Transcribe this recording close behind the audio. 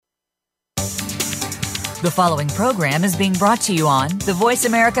The following program is being brought to you on the Voice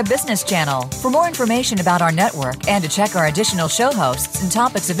America Business Channel. For more information about our network and to check our additional show hosts and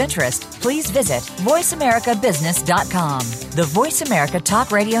topics of interest, please visit voiceamericabusiness.com. The Voice America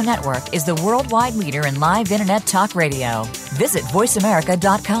Talk Radio Network is the worldwide leader in live Internet talk radio. Visit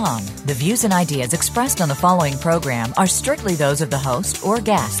voiceamerica.com. The views and ideas expressed on the following program are strictly those of the host or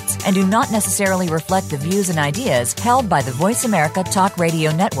guests and do not necessarily reflect the views and ideas held by the Voice America Talk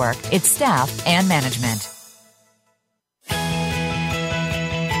Radio Network, its staff, and management.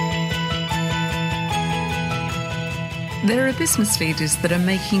 There are business leaders that are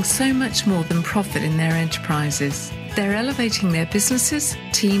making so much more than profit in their enterprises. They're elevating their businesses,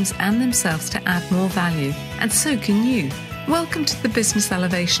 teams, and themselves to add more value. And so can you. Welcome to the Business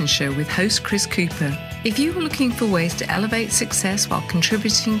Elevation Show with host Chris Cooper. If you are looking for ways to elevate success while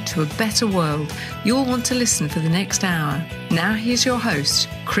contributing to a better world, you'll want to listen for the next hour. Now here's your host,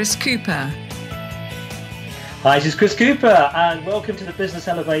 Chris Cooper. Hi, this is Chris Cooper, and welcome to the Business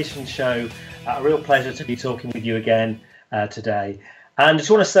Elevation Show. A real pleasure to be talking with you again today. And I just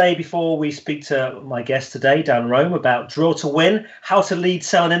want to say before we speak to my guest today, Dan Rome, about Draw to Win, how to lead,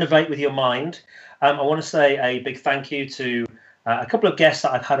 sell and innovate with your mind. I want to say a big thank you to a couple of guests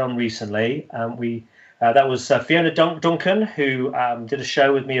that I've had on recently. That was Fiona Duncan, who did a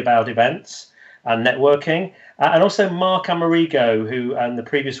show with me about events and networking, and also Mark Amerigo, who the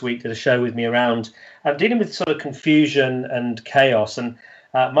previous week did a show with me around dealing with sort of confusion and chaos. And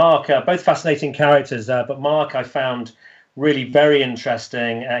Mark, both fascinating characters, but Mark I found really very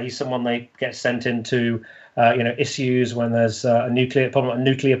interesting. He's someone that gets sent into issues when there's a nuclear problem, a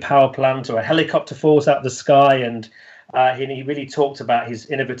nuclear power plant, or a helicopter falls out of the sky, and he really talked about his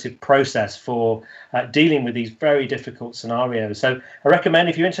innovative process for dealing with these very difficult scenarios. So I recommend,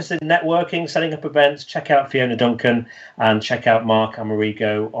 if you're interested in networking, setting up events, check out Fiona Duncan and check out Mark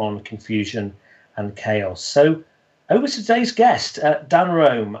Amerigo on confusion and chaos. So over to today's guest, Dan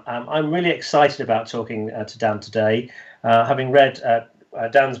Rome. I'm really excited about talking to Dan today. Having read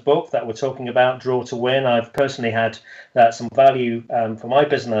Dan's book that we're talking about, Draw to Win, I've personally had some value for my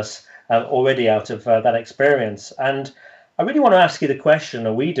business already out of that experience. And I really want to ask you the question,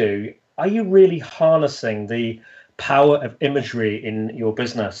 or we do, are you really harnessing the power of imagery in your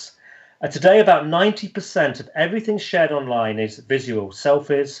business? Today, about 90% of everything shared online is visual,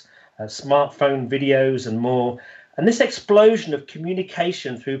 selfies, smartphone videos and more. And this explosion of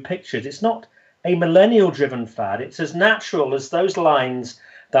communication through pictures, it's not a millennial-driven fad. It's as natural as those lines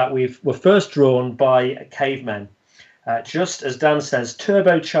that were first drawn by cavemen. Just as Dan says,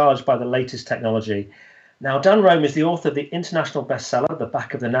 turbocharged by the latest technology. Now, Dan Rome is the author of the international bestseller, The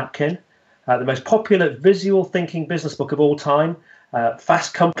Back of the Napkin, the most popular visual thinking business book of all time.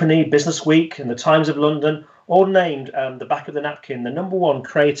 Fast Company, Business Week, and the Times of London all named The Back of the Napkin the #1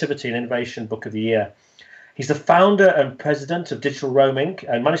 creativity and innovation book of the year. He's the founder and president of Digital Roaming,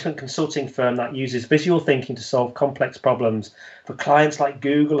 a management consulting firm that uses visual thinking to solve complex problems for clients like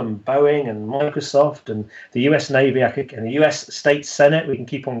Google and Boeing and Microsoft and the US Navy and the US State Senate. We can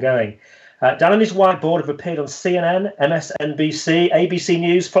keep on going. Dan and his whiteboard have appeared on CNN, MSNBC, ABC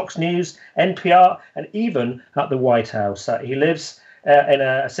News, Fox News, NPR, and even at the White House. He lives in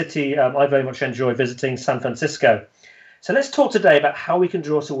a city I very much enjoy visiting, San Francisco. So let's talk today about how we can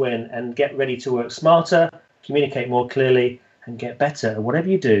draw to win and get ready to work smarter, communicate more clearly, and get better at whatever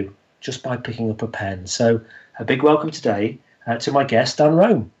you do just by picking up a pen. So a big welcome today to my guest, Dan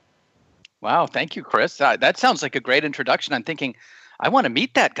Rome. Wow, thank you, Chris. That sounds like a great introduction. I'm thinking, I want to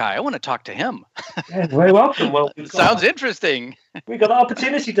meet that guy. I want to talk to him. Yeah, very welcome. Well, sounds interesting. We've got that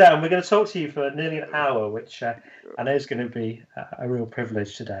opportunity, Dan. We're going to talk to you for nearly an hour, which I know is going to be a real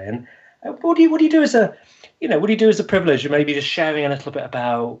privilege today. And what do you do as a privilege? Maybe just sharing a little bit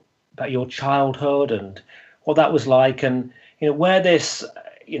about your childhood and what that was like, and where this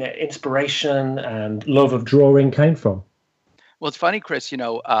inspiration and love of drawing came from. Well, it's funny, Chris.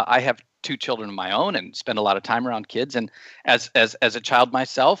 I have 2 children of my own and spend a lot of time around kids. And as a child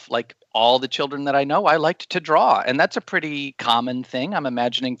myself, like all the children that I know, I liked to draw, and that's a pretty common thing. I'm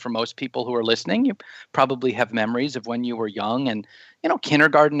imagining for most people who are listening, you probably have memories of when you were young and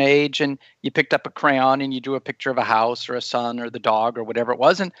kindergarten age, and you picked up a crayon and you drew a picture of a house or a sun or the dog or whatever it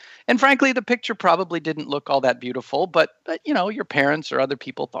was. And frankly, the picture probably didn't look all that beautiful, but your parents or other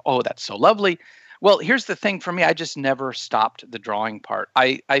people thought, oh, that's so lovely. Well, here's the thing for me. I just never stopped the drawing part.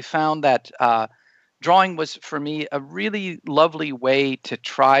 I found that drawing was, for me, a really lovely way to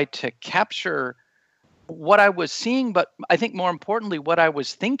try to capture what I was seeing, but I think more importantly, what I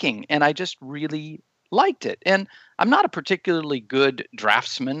was thinking. And I just really liked it. And I'm not a particularly good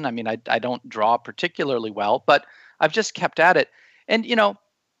draftsman. I mean, I don't draw particularly well, but I've just kept at it. And,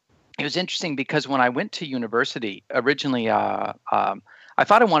 it was interesting because when I went to university originally, I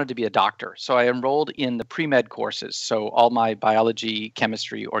thought I wanted to be a doctor. So I enrolled in the pre-med courses. So all my biology,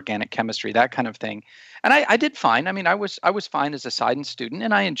 chemistry, organic chemistry, that kind of thing. And I did fine. I mean, I was fine as a science student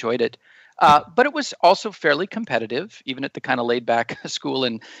and I enjoyed it. But it was also fairly competitive, even at the kind of laid back school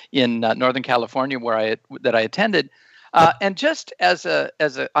in Northern California that I attended. And just as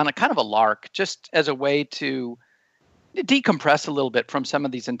on a kind of a lark, just as a way to decompress a little bit from some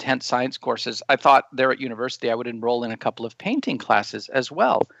of these intense science courses, I thought there at university I would enroll in a couple of painting classes as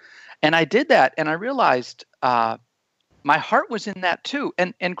well. And I did that, and I realized my heart was in that too.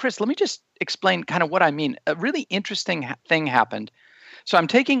 And Chris, let me just explain kind of what I mean. A really interesting thing happened. So I'm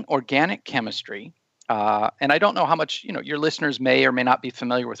taking organic chemistry, and I don't know how much your listeners may or may not be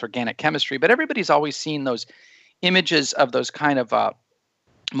familiar with organic chemistry, but everybody's always seen those images of those kind of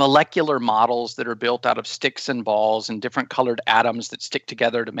molecular models that are built out of sticks and balls and different colored atoms that stick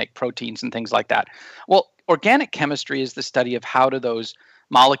together to make proteins and things like that. Well, organic chemistry is the study of how do those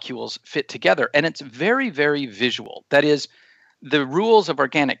molecules fit together, and it's very, very visual. That is, the rules of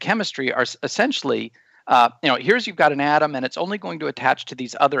organic chemistry are essentially here's you've got an atom and it's only going to attach to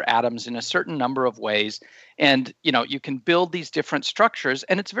these other atoms in a certain number of ways. And, you can build these different structures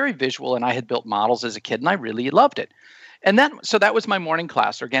and it's very visual. And I had built models as a kid and I really loved it. And so that was my morning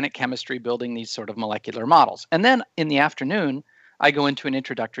class, organic chemistry, building these sort of molecular models. And then in the afternoon, I go into an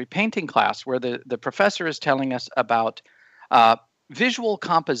introductory painting class where the professor is telling us about visual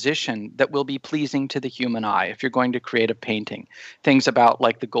composition that will be pleasing to the human eye if you're going to create a painting. Things about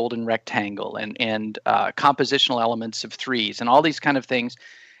like the golden rectangle and compositional elements of threes and all these kind of things.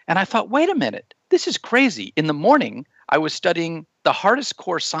 And I thought, wait a minute, this is crazy. In the morning, I was studying the hardest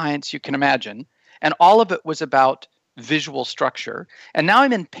core science you can imagine, and all of it was about visual structure. And now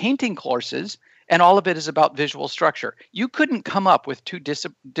I'm in painting courses, and all of it is about visual structure. You couldn't come up with two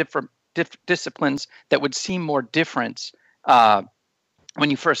different disciplines that would seem more different when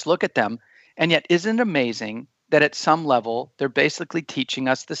you first look at them. And yet, isn't it amazing that at some level, they're basically teaching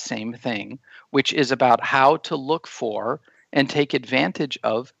us the same thing, which is about how to look for and take advantage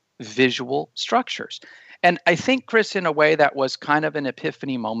of visual structures. And I think, Chris, in a way, that was kind of an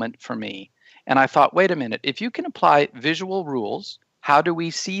epiphany moment for me. And I thought, wait a minute, if you can apply visual rules, how do we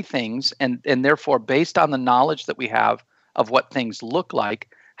see things? And therefore, based on the knowledge that we have of what things look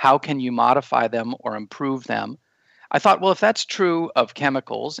like, how can you modify them or improve them? I thought, well, if that's true of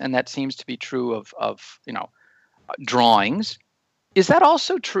chemicals, and that seems to be true of drawings, is that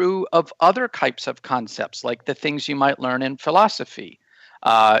also true of other types of concepts, like the things you might learn in philosophy?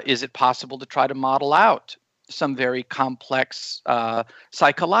 Is it possible to try to model out some very complex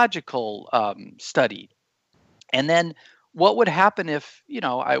psychological study? And then what would happen if,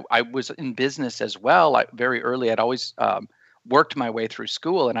 I was in business as well. Very early, I'd always worked my way through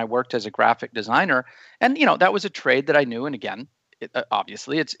school, and I worked as a graphic designer. And, that was a trade that I knew. And again,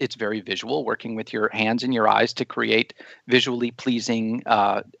 obviously, it's very visual, working with your hands and your eyes to create visually pleasing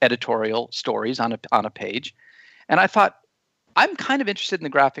editorial stories on a page. And I thought, I'm kind of interested in the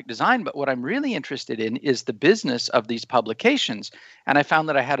graphic design, but what I'm really interested in is the business of these publications. And I found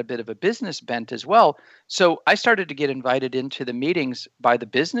that I had a bit of a business bent as well. So I started to get invited into the meetings by the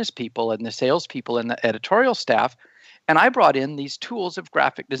business people and the salespeople and the editorial staff. And I brought in these tools of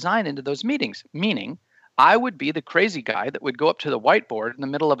graphic design into those meetings, meaning I would be the crazy guy that would go up to the whiteboard in the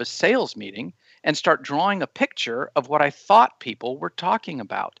middle of a sales meeting and start drawing a picture of what I thought people were talking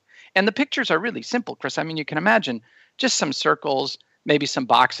about. And the pictures are really simple, Chris. I mean, you can imagine just some circles, maybe some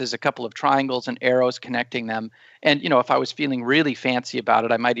boxes, a couple of triangles and arrows connecting them. And, if I was feeling really fancy about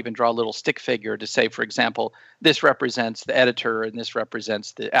it, I might even draw a little stick figure to say, for example, this represents the editor and this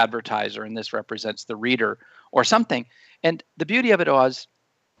represents the advertiser and this represents the reader or something. And the beauty of it was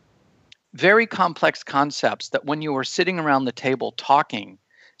very complex concepts that when you were sitting around the table talking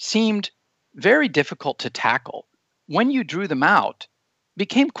seemed very difficult to tackle. When you drew them out,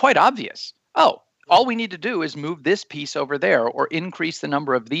 became quite obvious. Oh, all we need to do is move this piece over there or increase the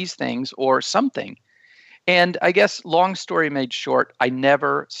number of these things or something. And I guess long story made short, I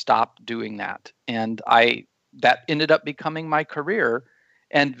never stopped doing that. And that ended up becoming my career.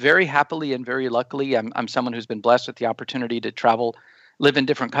 And very happily and very luckily, I'm someone who's been blessed with the opportunity to travel, live in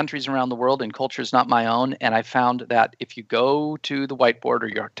different countries around the world and cultures not my own. And I found that if you go to the whiteboard or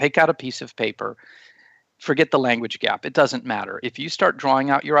you take out a piece of paper, forget the language gap. It doesn't matter. If you start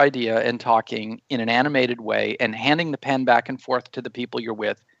drawing out your idea and talking in an animated way and handing the pen back and forth to the people you're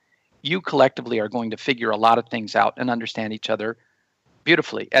with, you collectively are going to figure a lot of things out and understand each other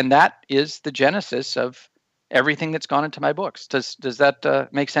beautifully. And that is the genesis of everything that's gone into my books. Does that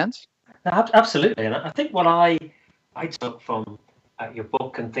make sense? Absolutely. And I think what I took from your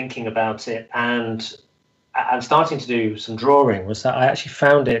book and thinking about it and starting to do some drawing was that I actually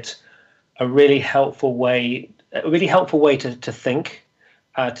found it a really helpful way to think,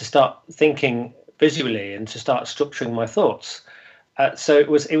 to start thinking visually and to start structuring my thoughts. So it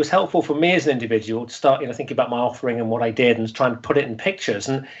was helpful for me as an individual to start, thinking about my offering and what I did and try and put it in pictures.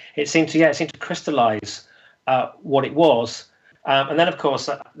 And it seemed to crystallize what it was. And then, of course,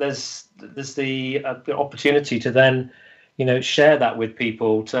 there's the opportunity to then, share that with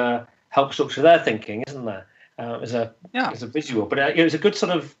people to help structure their thinking, isn't there? As a visual, but it was a good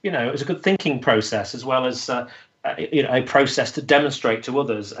sort of, it was a good thinking process as well as a process to demonstrate to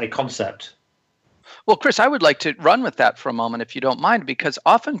others a concept. Well, Chris, I would like to run with that for a moment, if you don't mind, because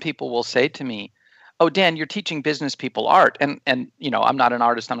often people will say to me, "Oh, Dan, you're teaching business people art," and I'm not an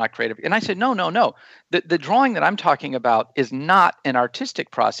artist, I'm not creative, and I said, no. The drawing that I'm talking about is not an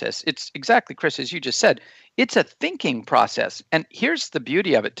artistic process. It's exactly, Chris, as you just said, it's a thinking process. And here's the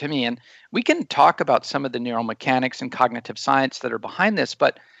beauty of it to me, and we can talk about some of the neuromechanics and cognitive science that are behind this,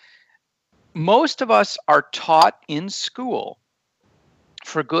 but most of us are taught in school,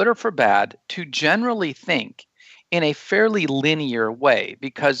 for good or for bad, to generally think in a fairly linear way,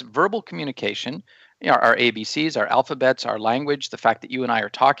 because verbal communication, our ABCs, our alphabets, our language, the fact that you and I are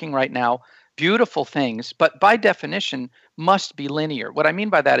talking right now, beautiful things, but by definition must be linear. What I mean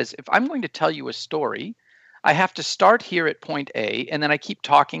by that is if I'm going to tell you a story, I have to start here at point A, and then I keep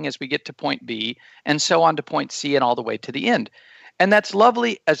talking as we get to point B, and so on to point C and all the way to the end. And that's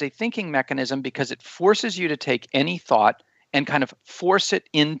lovely as a thinking mechanism because it forces you to take any thought and kind of force it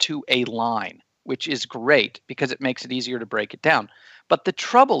into a line, which is great because it makes it easier to break it down. But the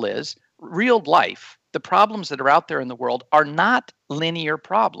trouble is, real life, the problems that are out there in the world are not linear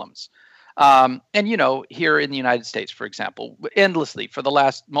problems. And, here in the United States, for example, endlessly for the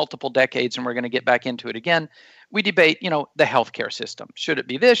last multiple decades, and we're going to get back into it again, we debate, the healthcare system. Should it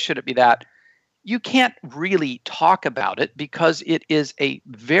be this? Should it be that? You can't really talk about it because it is a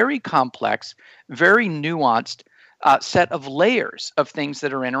very complex, very nuanced set of layers of things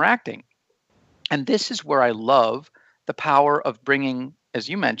that are interacting. And this is where I love the power of bringing, as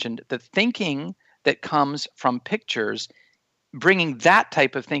you mentioned, the thinking that comes from pictures, bringing that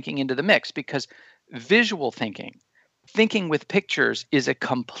type of thinking into the mix, because visual thinking with pictures is a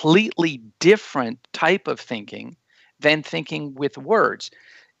completely different type of thinking than thinking with words.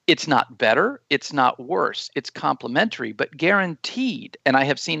 It's not better, it's not worse, it's complementary, but guaranteed, and I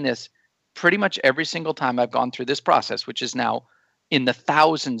have seen this pretty much every single time I've gone through this process, which is now in the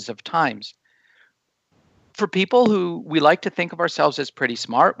thousands of times. For people who we like to think of ourselves as pretty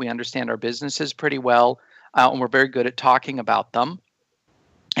smart, we understand our businesses pretty well, and we're very good at talking about them,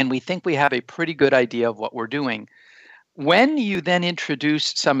 and we think we have a pretty good idea of what we're doing. When you then introduce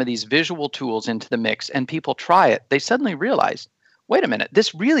some of these visual tools into the mix and people try it, they suddenly realize, wait a minute,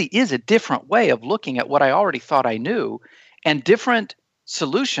 this really is a different way of looking at what I already thought I knew, and different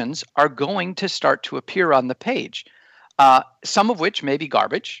solutions are going to start to appear on the page. Some of which may be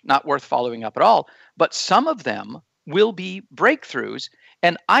garbage, not worth following up at all, but some of them will be breakthroughs.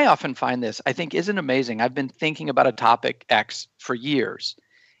 And I often find this, I think, isn't amazing. I've been thinking about a topic X for years,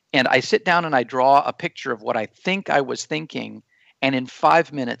 and I sit down and I draw a picture of what I think I was thinking, and in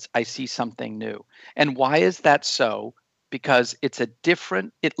 5 minutes, I see something new. And why is that so? Because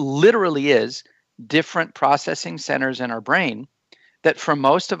it literally is different processing centers in our brain that for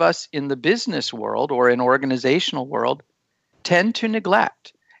most of us in the business world or in organizational world tend to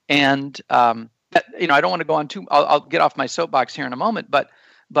neglect. And I don't want to go on I'll get off my soapbox here in a moment, but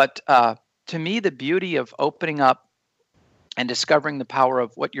to me, the beauty of opening up and discovering the power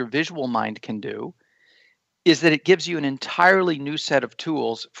of what your visual mind can do is that it gives you an entirely new set of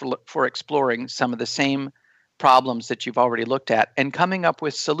tools for exploring some of the same problems that you've already looked at and coming up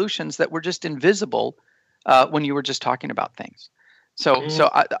with solutions that were just invisible when you were just talking about things. So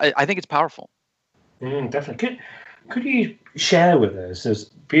I think it's powerful. Definitely. Could you share with us a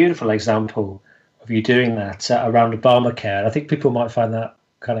beautiful example of you doing that around Obamacare? I think people might find that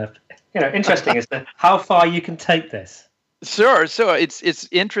kind of interesting as to how far you can take this. Sure. So it's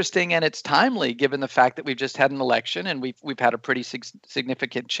interesting and it's timely given the fact that we've just had an election and we've had a pretty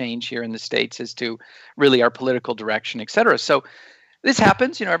significant change here in the States as to really our political direction, et cetera. So this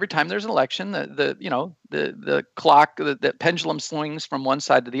happens, every time there's an election, the clock, the pendulum swings from one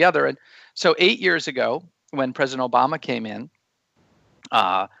side to the other. And so 8 years ago, when President Obama came in,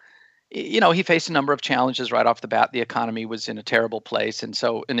 he faced a number of challenges right off the bat. The economy was in a terrible place, and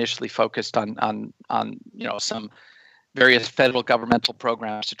so initially focused on some various federal governmental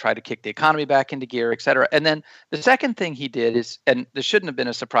programs to try to kick the economy back into gear, et cetera. And then the second thing he did is, and this shouldn't have been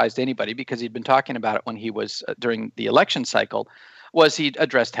a surprise to anybody because he'd been talking about it when he was during the election cycle, was he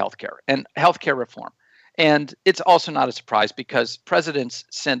addressed healthcare and healthcare reform. And it's also not a surprise because presidents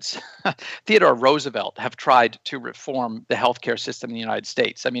since Theodore Roosevelt have tried to reform the healthcare system in the United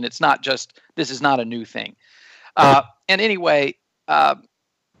States. I mean, it's not just, this is not a new thing. And anyway,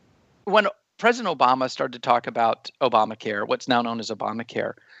 when President Obama started to talk about Obamacare, what's now known as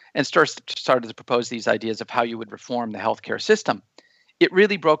Obamacare, and started to propose these ideas of how you would reform the healthcare system, it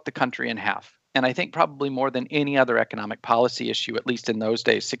really broke the country in half. And I think probably more than any other economic policy issue, at least in those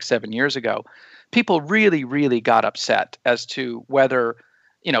days, 6-7 years ago, people really, really got upset as to whether,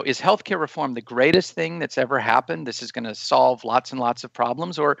 is healthcare reform the greatest thing that's ever happened? This is going to solve lots and lots of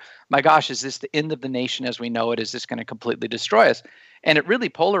problems, or my gosh, is this the end of the nation as we know it? Is this going to completely destroy us? And it really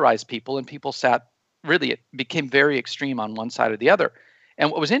polarized people, and people it became very extreme on one side or the other.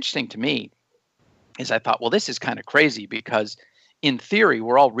 And what was interesting to me is I thought, well, this is kind of crazy because in theory,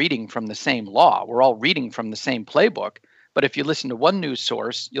 we're all reading from the same law. We're all reading from the same playbook. But if you listen to one news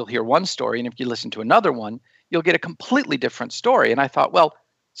source, you'll hear one story. And if you listen to another one, you'll get a completely different story. And I thought, well,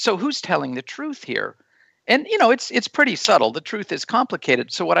 so who's telling the truth here? And, it's pretty subtle. The truth is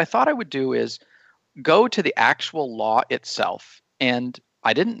complicated. So what I thought I would do is go to the actual law itself. And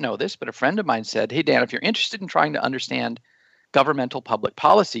I didn't know this, but a friend of mine said, hey, Dan, if you're interested in trying to understand governmental public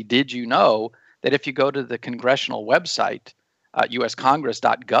policy, did you know that if you go to the congressional website,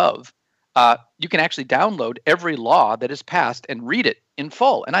 uscongress.gov, you can actually download every law that is passed and read it in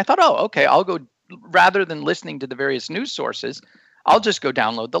full. And I thought, oh, okay, I'll go, rather than listening to the various news sources, I'll just go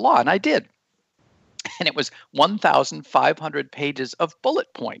download the law. And I did. And it was 1,500 pages of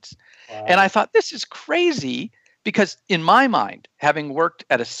bullet points. Wow. And I thought, this is crazy because in my mind, having worked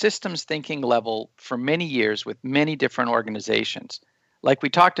at a systems thinking level for many years with many different organizations, like we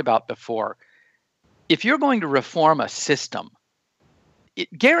talked about before, if you're going to reform a system,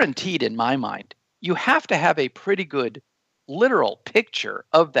 it guaranteed in my mind, you have to have a pretty good literal picture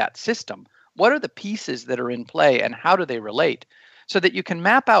of that system. What are the pieces that are in play and how do they relate? So that you can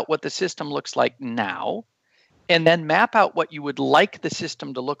map out what the system looks like now, and then map out what you would like the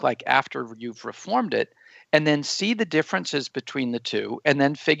system to look like after you've reformed it, and then see the differences between the two, and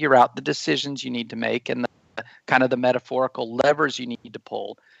then figure out the decisions you need to make and the kind of the metaphorical levers you need to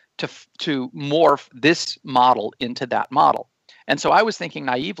pull to morph this model into that model. And so I was thinking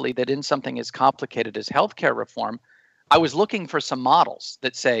naively that in something as complicated as healthcare reform, I was looking for some models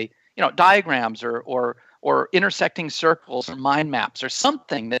that say, diagrams or intersecting circles or mind maps or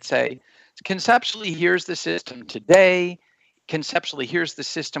something that say, conceptually, here's the system today. Conceptually, here's the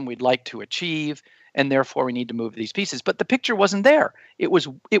system we'd like to achieve, and therefore we need to move these pieces. But the picture wasn't there. It was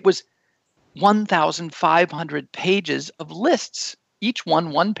 1,500 pages of lists, each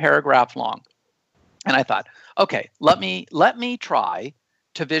one paragraph long. And I thought, okay, let me try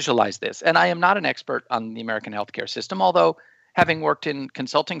to visualize this. And I am not an expert on the American healthcare system, although having worked in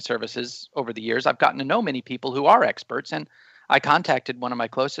consulting services over the years, I've gotten to know many people who are experts. And I contacted one of my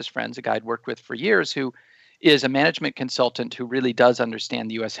closest friends, a guy I'd worked with for years, who is a management consultant who really does understand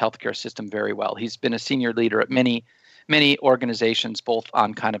the U.S. healthcare system very well. He's been a senior leader at many organizations, both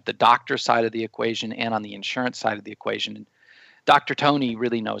on kind of the doctor side of the equation and on the insurance side of the equation. And Dr. Tony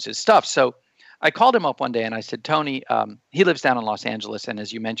really knows his stuff. So I called him up one day and I said, Tony, he lives down in Los Angeles. And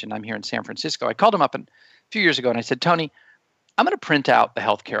as you mentioned, I'm here in San Francisco. I called him up a few years ago and I said, Tony, I'm going to print out the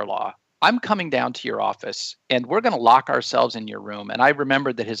healthcare law. I'm coming down to your office and we're going to lock ourselves in your room. And I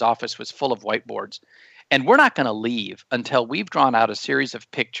remembered that his office was full of whiteboards. And we're not going to leave until we've drawn out a series of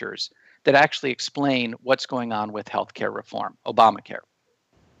pictures that actually explain what's going on with healthcare reform, Obamacare.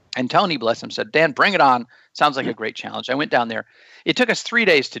 And Tony, bless him, said, Dan, bring it on. Sounds like a great challenge. I went down there. It took us 3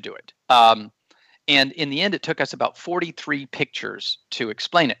 days to do it. And in the end, it took us about 43 pictures to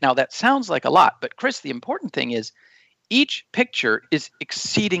explain it. Now, that sounds like a lot, but Chris, the important thing is each picture is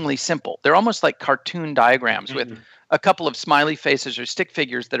exceedingly simple. They're almost like cartoon diagrams with a couple of smiley faces or stick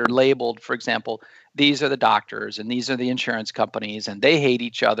figures that are labeled. For example, these are the doctors and these are the insurance companies and they hate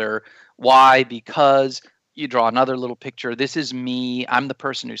each other. Why? Because you draw another little picture. This is me. I'm the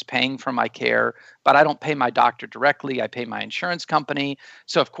person who's paying for my care, but I don't pay my doctor directly. I pay my insurance company.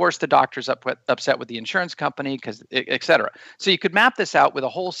 So of course the doctor's upset with the insurance company, because et cetera. So you could map this out with a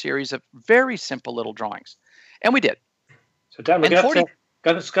whole series of very simple little drawings. And we did. So Dan, we're going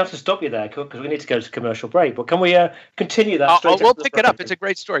to have to stop you there because we need to go to commercial break. But can we continue that straight we'll pick it up. It's a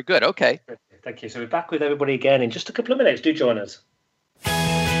great story. Good. Okay. Thank you. So we're back with everybody again in just a couple of minutes. Do join us.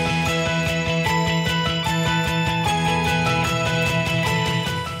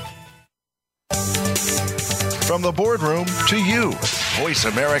 From the boardroom to you, Voice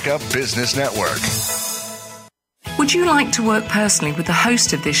America Business Network. Would you like to work personally with the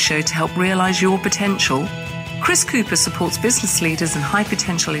host of this show to help realize your potential? Chris Cooper supports business leaders and high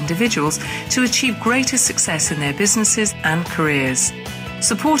potential individuals to achieve greater success in their businesses and careers.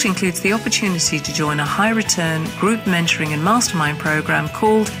 Support includes the opportunity to join a high return group mentoring and mastermind program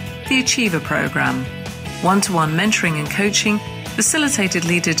called the Achiever Program, one-to-one mentoring and coaching, facilitated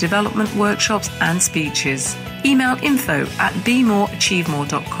leader development workshops and speeches. Email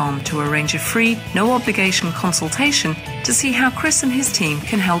info@bemoreachievemore.com to arrange a free, no-obligation consultation to see how Chris and his team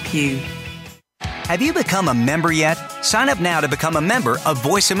can help you. Have you become a member yet? Sign up now to become a member of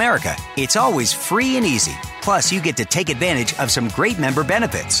Voice America. It's always free and easy. Plus, you get to take advantage of some great member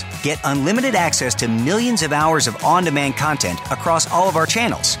benefits. Get unlimited access to millions of hours of on-demand content across all of our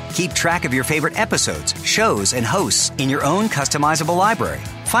channels. Keep track of your favorite episodes, shows, and hosts in your own customizable library.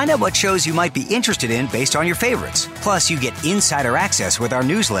 Find out what shows you might be interested in based on your favorites. Plus, you get insider access with our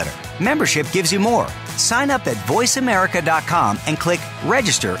newsletter. Membership gives you more. Sign up at voiceamerica.com and click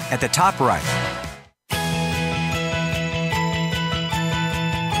register at the top right.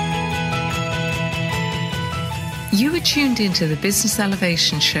 You are tuned into the Business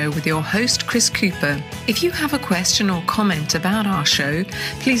Elevation Show with your host, Chris Cooper. If you have a question or comment about our show,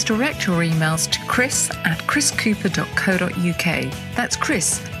 please direct your emails to chris@chriscooper.co.uk. That's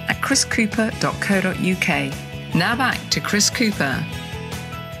chris@chriscooper.co.uk. Now back to Chris Cooper.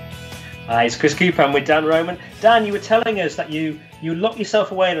 Hi, it's Chris Cooper. I'm with Dan Roman. Dan, you were telling us that you lock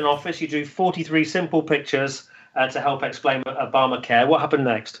yourself away in an office. You drew 43 simple pictures to help explain Obamacare. What happened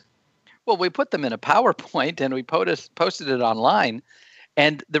next? Well, we put them in a PowerPoint and we posted it online,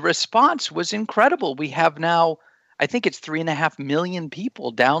 and the response was incredible. We have now, I think it's 3.5 million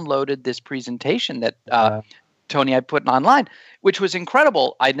people downloaded this presentation that Tony had put online, which was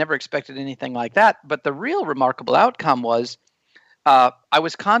incredible. I never expected anything like that. But the real remarkable outcome was I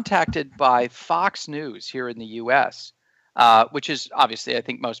was contacted by Fox News here in the U.S., which is obviously, I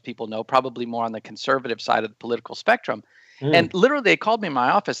think most people know, probably more on the conservative side of the political spectrum. And literally, they called me in my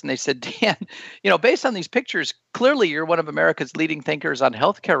office and they said, Dan, based on these pictures, clearly you're one of America's leading thinkers on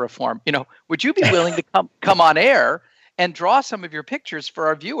healthcare reform. Would you be willing to come on air and draw some of your pictures for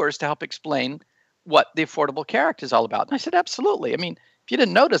our viewers to help explain what the Affordable Care Act is all about? And I said, absolutely. I mean, if you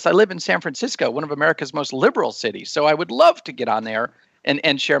didn't notice, I live in San Francisco, one of America's most liberal cities. So I would love to get on there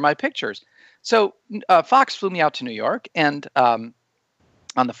and share my pictures. So Fox flew me out to New York, and on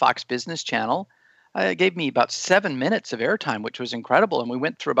the Fox Business Channel, it gave me about 7 minutes of airtime, which was incredible. And we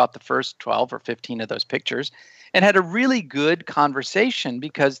went through about the first 12 or 15 of those pictures and had a really good conversation,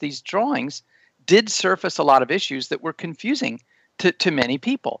 because these drawings did surface a lot of issues that were confusing to many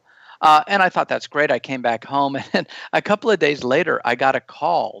people. And I thought, that's great. I came back home, and a couple of days later, I got a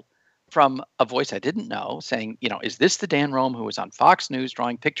call from a voice I didn't know saying, is this the Dan Rome who was on Fox News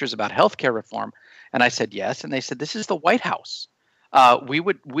drawing pictures about healthcare reform? And I said, yes. And they said, this is the White House.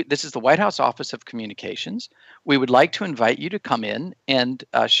 This is the White House Office of Communications. We would like to invite you to come in and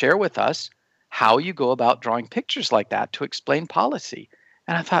share with us how you go about drawing pictures like that to explain policy.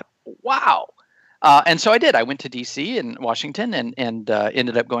 And I thought, wow. And so I did. I went to D.C. and Washington and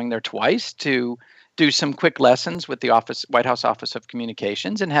ended up going there twice to do some quick lessons with the White House Office of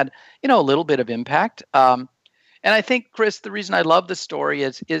Communications, and had a little bit of impact. And I think, Chris, the reason I love the story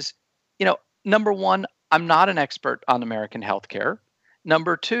is number one, I'm not an expert on American healthcare.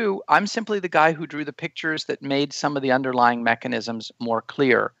 Number two, I'm simply the guy who drew the pictures that made some of the underlying mechanisms more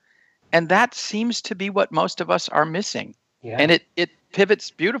clear. And that seems to be what most of us are missing. Yeah. And it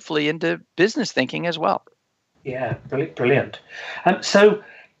pivots beautifully into business thinking as well. Yeah, brilliant. So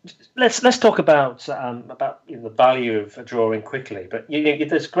let's talk about the value of drawing quickly. But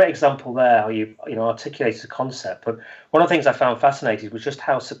there's a great example there how you articulated the concept. But one of the things I found fascinating was just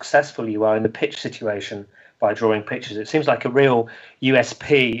how successful you are in the pitch situation by drawing pictures. It seems like a real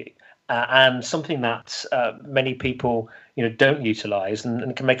USP and something that many people don't utilize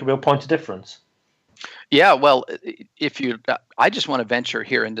and can make a real point of difference. Yeah, well, I just want to venture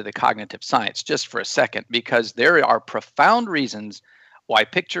here into the cognitive science just for a second, because there are profound reasons why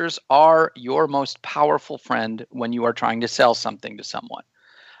pictures are your most powerful friend when you are trying to sell something to someone.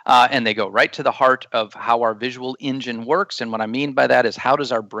 And they go right to the heart of how our visual engine works. And what I mean by that is, how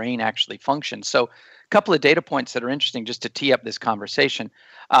does our brain actually function? So a couple of data points that are interesting just to tee up this conversation.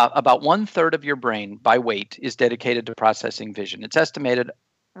 About 1/3 of your brain by weight is dedicated to processing vision. It's estimated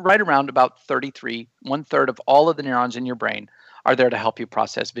right around about 33, 1/3 of all of the neurons in your brain are there to help you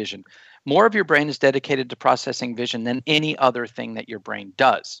process vision. More of your brain is dedicated to processing vision than any other thing that your brain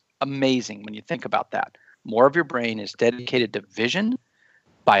does. Amazing when you think about that. More of your brain is dedicated to vision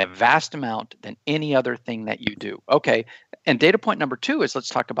by a vast amount than any other thing that you do. Okay, and data point number 2 is, let's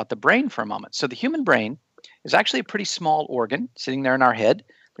talk about the brain for a moment. So the human brain is actually a pretty small organ sitting there in our head.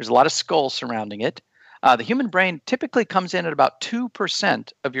 There's a lot of skull surrounding it. The human brain typically comes in at about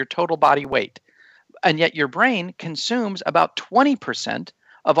 2% of your total body weight. And yet your brain consumes about 20%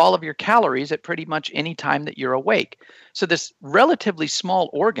 of all of your calories at pretty much any time that you're awake. So this relatively small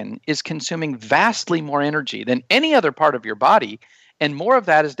organ is consuming vastly more energy than any other part of your body, and more of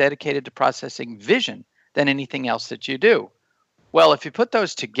that is dedicated to processing vision than anything else that you do. Well, if you put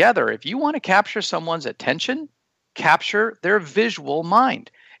those together, if you want to capture someone's attention, capture their visual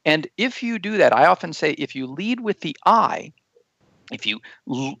mind. And if you do that, I often say if you lead with the eye, if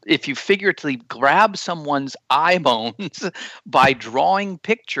you figuratively grab someone's eye bones by drawing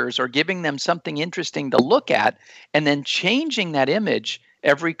pictures or giving them something interesting to look at and then changing that image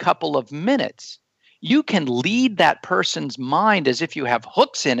every couple of minutes, you can lead that person's mind as if you have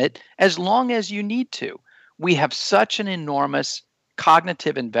hooks in it as long as you need to. We have such an enormous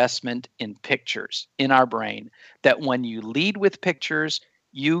cognitive investment in pictures in our brain that when you lead with pictures,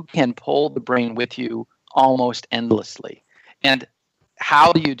 you can pull the brain with you almost endlessly. And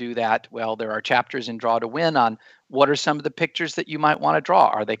how do you do that? Well, there are chapters in Draw to Win on what are some of the pictures that you might want to draw.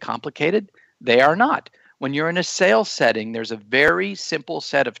 Are they complicated? They are not. When you're in a sales setting, there's a very simple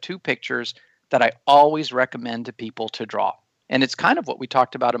set of 2 pictures that I always recommend to people to draw. And it's kind of what we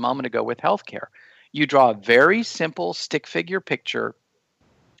talked about a moment ago with healthcare. You draw a very simple stick figure picture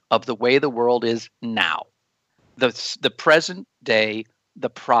of the way the world is now, the present day, the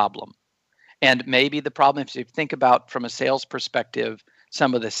problem. And maybe the problem, if you think about from a sales perspective,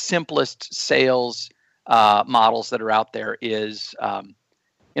 some of the simplest sales models that are out there is,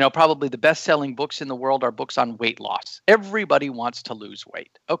 probably the best-selling books in the world are books on weight loss. Everybody wants to lose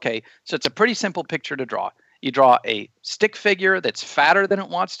weight. Okay, so it's a pretty simple picture to draw. You draw a stick figure that's fatter than it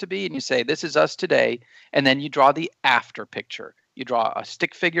wants to be, and you say, this is us today. And then you draw the after picture. You draw a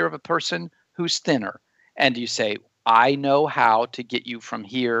stick figure of a person who's thinner, and you say, I know how to get you from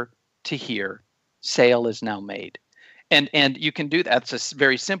here to here. Sale is now made. And you can do that. That's a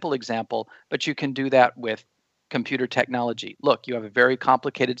very simple example, but you can do that with computer technology. Look, you have a very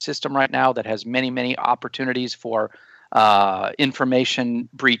complicated system right now that has many, many opportunities for information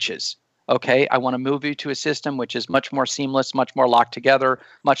breaches. Okay, I want to move you to a system which is much more seamless, much more locked together,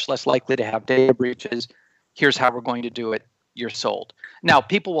 much less likely to have data breaches. Here's how we're going to do it. You're sold. Now,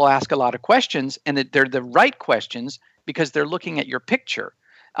 people will ask a lot of questions, and they're the right questions because they're looking at your picture.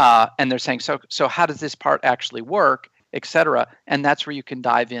 And they're saying, so how does this part actually work, et cetera? And that's where you can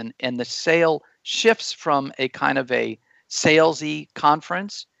dive in. And the sale shifts from a kind of a salesy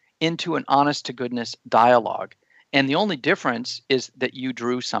conference into an honest to goodness dialogue. And the only difference is that you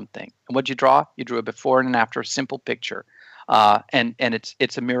drew something. And what'd you draw? You drew a before and an after, simple picture. And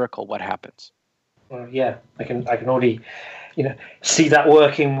it's a miracle what happens. Well, yeah, I can already, see that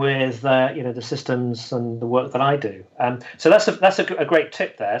working with the systems and the work that I do. So that's a great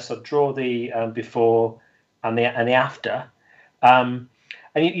tip there. So draw the before and the after. And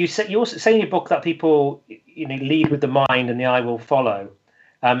you also say in your book that people lead with the mind and the eye will follow.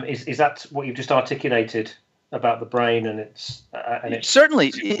 Is that what you've just articulated about the brain and its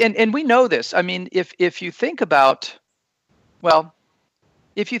certainly, and we know this. I mean, if you think about,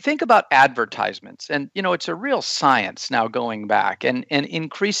 if you think about advertisements, and it's a real science now going back, and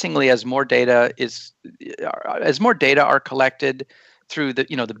increasingly as more data are collected through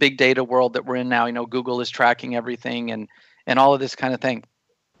the big data world that we're in now, Google is tracking everything and all of this kind of thing.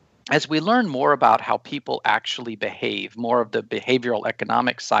 As we learn more about how people actually behave, more of the behavioral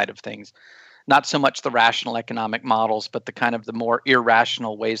economic side of things, not so much the rational economic models, but the kind of the more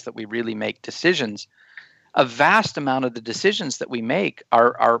irrational ways that we really make decisions. A vast amount of the decisions that we make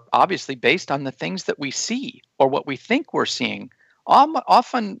are obviously based on the things that we see or what we think we're seeing,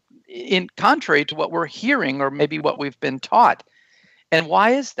 often in contrary to what we're hearing or maybe what we've been taught. And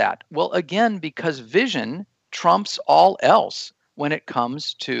why is that? Well, again, because vision trumps all else when it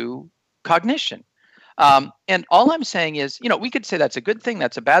comes to cognition. And all I'm saying is, we could say that's a good thing,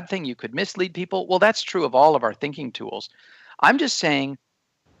 that's a bad thing, you could mislead people. Well, that's true of all of our thinking tools. I'm just saying,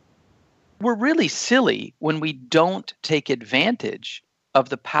 we're really silly when we don't take advantage of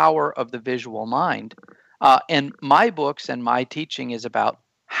the power of the visual mind. And my books and my teaching is about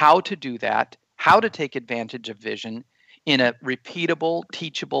how to do that, how to take advantage of vision in a repeatable,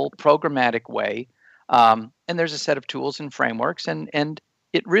 teachable, programmatic way. And there's a set of tools and frameworks, and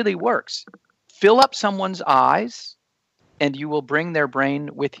it really works. Fill up someone's eyes, and you will bring their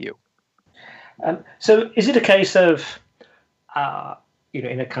brain with you. So is it a case of,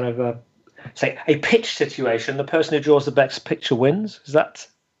 in a kind of say a pitch situation, the person who draws the best picture wins? Is that?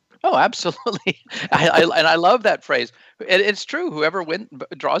 Oh, absolutely. I love that phrase. It's true. Whoever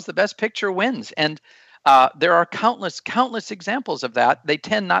draws the best picture wins. And There are countless examples of that. They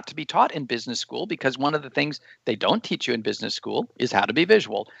tend not to be taught in business school because one of the things they don't teach you in business school is how to be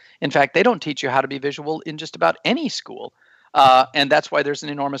visual. In fact, they don't teach you how to be visual in just about any school. And that's why there's an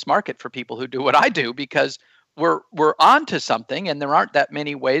enormous market for people who do what I do, because we're on to something, and there aren't that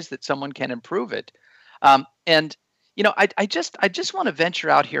many ways that someone can improve it. And I just want to venture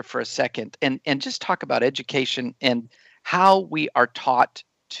out here for a second and just talk about education and how we are taught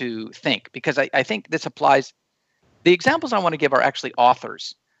to think, because I think this applies. The examples I want to give are actually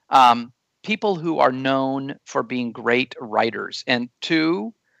authors, people who are known for being great writers, and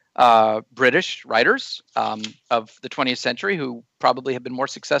two British writers of the 20th century who probably have been more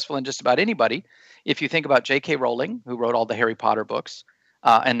successful than just about anybody. If you think about J.K. Rowling, who wrote all the Harry Potter books,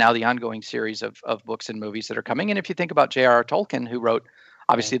 and now the ongoing series of books and movies that are coming. And if you think about J.R.R. Tolkien, who wrote,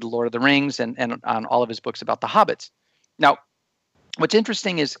 obviously, The Lord of the Rings and on all of his books about the Hobbits. Now, what's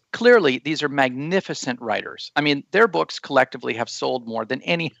interesting is clearly these are magnificent writers. I mean, their books collectively have sold more than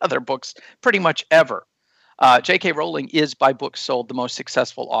any other books pretty much ever. J.K. Rowling is, by books sold, the most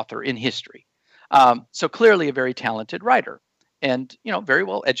successful author in history. So clearly a very talented writer and, very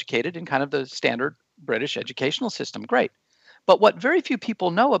well educated in kind of the standard British educational system. Great. But what very few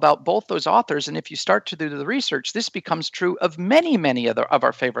people know about both those authors, and if you start to do the research, this becomes true of many of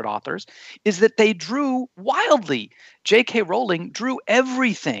our favorite authors, is that they drew wildly. J.K. Rowling drew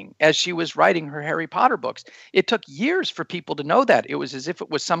everything as she was writing her Harry Potter books. It took years for people to know that. It was as if it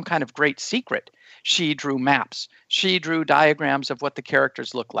was some kind of great secret. She drew maps. She drew diagrams of what the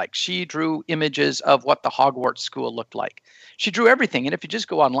characters looked like. She drew images of what the Hogwarts school looked like. She drew everything. And if you just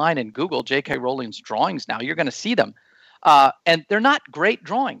go online and Google J.K. Rowling's drawings now, you're going to see them. And they're not great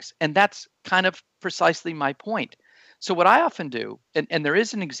drawings. And that's kind of precisely my point. So what I often do, and there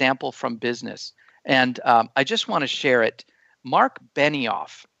is an example from business, and I just want to share it. Mark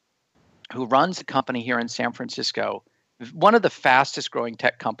Benioff, who runs a company here in San Francisco, one of the fastest growing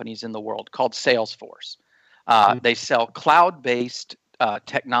tech companies in the world, called Salesforce. They sell cloud-based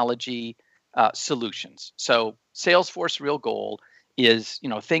technology solutions. So Salesforce real goal is,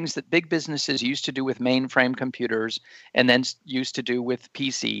 things that big businesses used to do with mainframe computers and then used to do with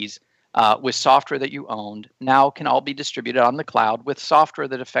PCs, with software that you owned, now can all be distributed on the cloud with software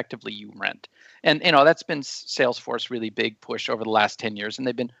that effectively you rent. And, that's been Salesforce really big push over the last 10 years, and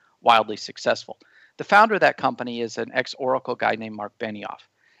they've been wildly successful. The founder of that company is an ex-Oracle guy named Mark Benioff.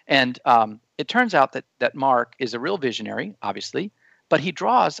 And it turns out that Mark is a real visionary, obviously, but he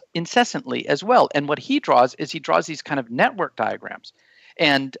draws incessantly as well. And what he draws is he draws these kind of network diagrams.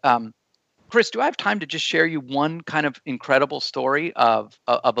 And Chris, do I have time to just share you one kind of incredible story of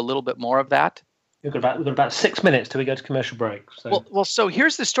a little bit more of that? We've got about 6 minutes till we go to commercial break. So. Well, so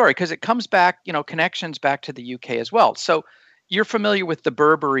here's the story, because it comes back, connections back to the UK as well. So you're familiar with the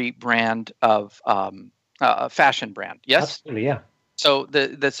Burberry brand of fashion brand, yes? Absolutely, yeah. So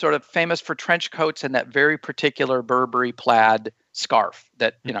the sort of famous for trench coats and that very particular Burberry plaid scarf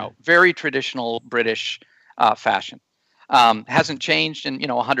that, very traditional British fashion. Hasn't changed in,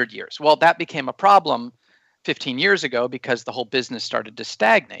 100 years. Well, that became a problem 15 years ago because the whole business started to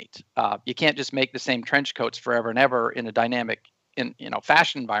stagnate. You can't just make the same trench coats forever and ever in a dynamic,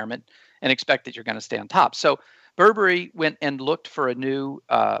 fashion environment and expect that you're going to stay on top. So Burberry went and looked for a new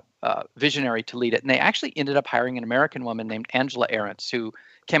visionary to lead it. And they actually ended up hiring an American woman named Angela Ahrendts, who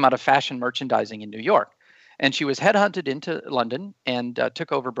came out of fashion merchandising in New York. And she was headhunted into London and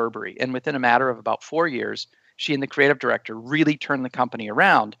took over Burberry. And within a matter of about 4 years, she and the creative director really turned the company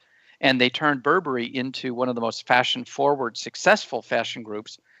around. And they turned Burberry into one of the most fashion-forward, successful fashion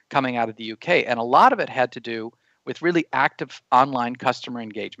groups coming out of the UK. And a lot of it had to do with really active online customer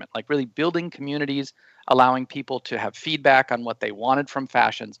engagement, like really building communities, allowing people to have feedback on what they wanted from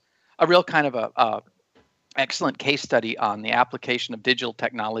fashions. A real kind of a excellent case study on the application of digital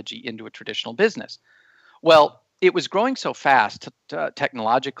technology into a traditional business. Well, it was growing so fast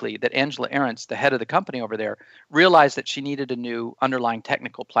technologically that Angela Ahrendts, the head of the company over there, realized that she needed a new underlying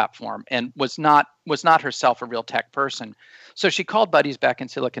technical platform and was not herself a real tech person. So she called buddies back in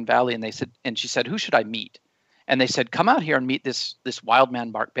Silicon Valley, and she said, "Who should I meet?" And they said, "Come out here and meet this wild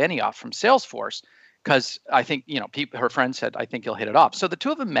man, Mark Benioff from Salesforce, because I think, her friend said, I think you'll hit it off." So the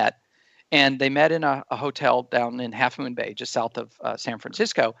two of them met, and they met in a hotel down in Half Moon Bay, just south of San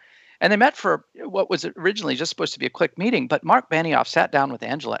Francisco. And they met for what was originally just supposed to be a quick meeting. But Mark Benioff sat down with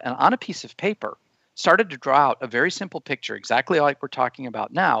Angela and on a piece of paper started to draw out a very simple picture, exactly like we're talking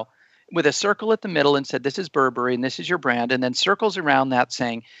about now, with a circle at the middle and said, "This is Burberry and this is your brand." And then circles around that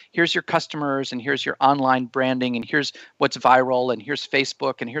saying, "Here's your customers and here's your online branding and here's what's viral and here's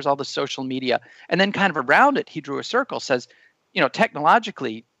Facebook and here's all the social media." And then kind of around it, he drew a circle, says,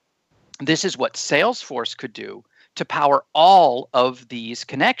 technologically, this is what Salesforce could do to power all of these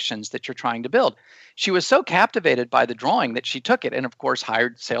connections that you're trying to build. She was so captivated by the drawing that she took it and, of course,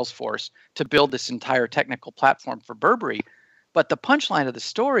 hired Salesforce to build this entire technical platform for Burberry. But the punchline of the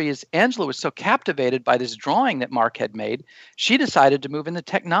story is Angela was so captivated by this drawing that Mark had made, she decided to move in the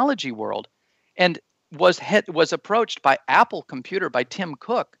technology world and was approached by Apple Computer, by Tim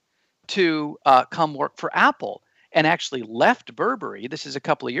Cook, to come work for Apple, and actually left Burberry, this is a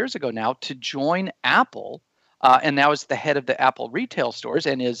couple of years ago now, to join Apple, and now is the head of the Apple retail stores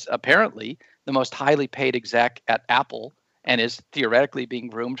and is apparently the most highly paid exec at Apple and is theoretically being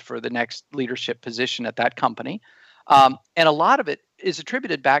groomed for the next leadership position at that company. And a lot of it is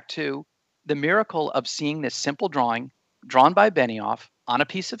attributed back to the miracle of seeing this simple drawing drawn by Benioff on a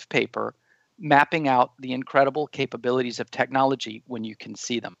piece of paper, mapping out the incredible capabilities of technology when you can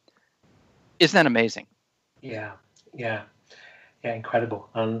see them. Isn't that amazing? Yeah, incredible.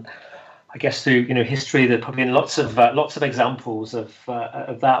 And I guess through history, there's probably been lots of examples of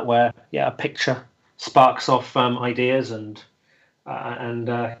that where a picture sparks off ideas and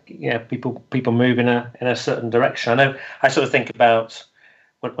people move in a certain direction. I know I sort of think about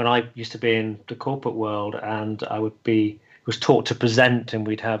when I used to be in the corporate world, and I was taught to present, and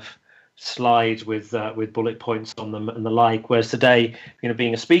we'd have slides with bullet points on them and the like. Whereas today,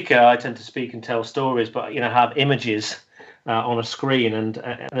 being a speaker, I tend to speak and tell stories, but have images on a screen, and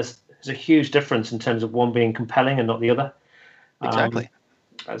there's a huge difference in terms of one being compelling and not the other. Exactly.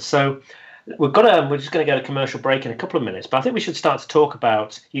 So we're just going to go to commercial break in a couple of minutes, but I think we should start to talk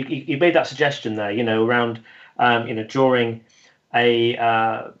about. You made that suggestion there, around drawing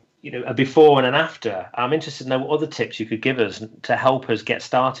a before and an after. I'm interested to know what other tips you could give us to help us get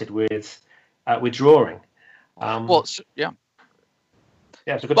started with drawing.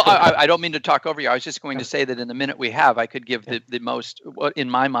 Yeah, it's a good well, I don't mean to talk over you. I was just going to say that in the minute we have, I could give the most, in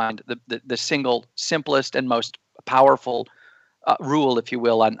my mind, the single simplest and most powerful rule, if you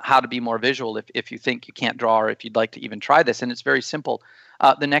will, on how to be more visual if you think you can't draw or if you'd like to even try this. And it's very simple.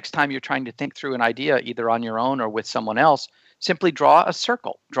 The next time you're trying to think through an idea, either on your own or with someone else, simply draw a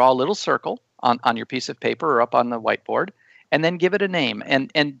circle. Draw a little circle on your piece of paper or up on the whiteboard, and then give it a name.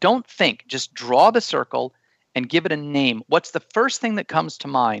 And don't think, just draw the circle and give it a name. What's the first thing that comes to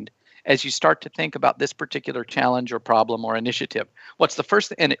mind as you start to think about this particular challenge or problem or initiative? What's the first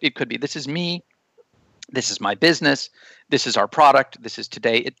thing? And it could be, this is me, this is my business, this is our product, this is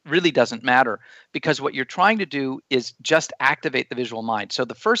today. It really doesn't matter, because what you're trying to do is just activate the visual mind. So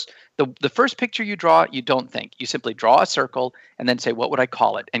the first picture you draw, you don't think. You simply draw a circle and then say, what would I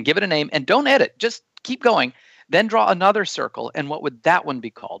call it? And give it a name, and don't edit. Just keep going. Then draw another circle, and what would that one be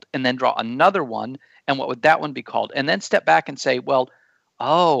called? And then draw another one, and what would that one be called? And then step back and say, well,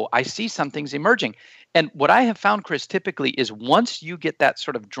 oh, I see something's emerging. And what I have found, Chris, typically is once you get that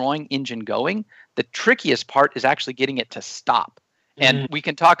sort of drawing engine going, the trickiest part is actually getting it to stop. And we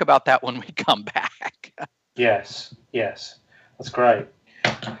can talk about that when we come back. Yes. That's great.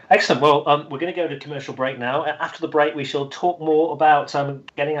 Excellent. Well, we're going to go to commercial break now. After the break, we shall talk more about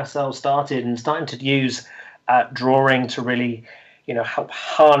getting ourselves started and starting to use drawing to really help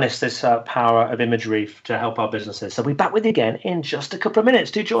harness this power of imagery to help our businesses. So we'll be back with you again in just a couple of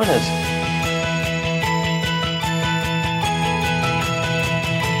minutes. Do join us.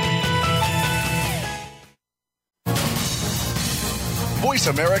 Voice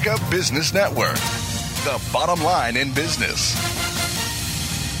America Business Network, the bottom line in business.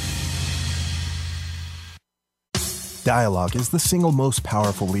 Dialogue is the single most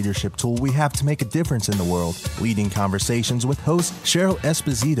powerful leadership tool we have to make a difference in the world. Leading Conversations with host Cheryl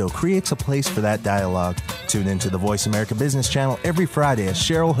Esposito creates a place for that dialogue. Tune into the Voice America Business Channel every Friday as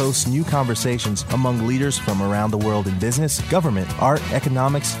Cheryl hosts new conversations among leaders from around the world in business, government, art,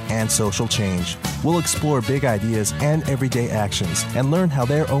 economics, and social change. We'll explore big ideas and everyday actions and learn how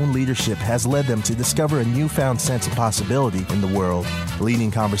their own leadership has led them to discover a newfound sense of possibility in the world.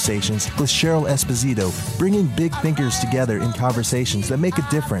 Leading Conversations with Cheryl Esposito, bringing big thinkers together in conversations that make a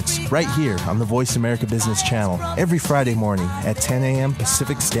difference, right here on the Voice America Business Channel every Friday morning at 10 a.m.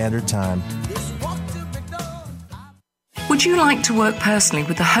 Pacific Standard Time. Would you like to work personally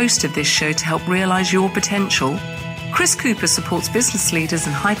with the host of this show to help realize your potential? Chris Cooper supports business leaders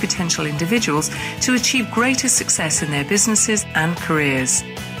and high potential individuals to achieve greater success in their businesses and careers.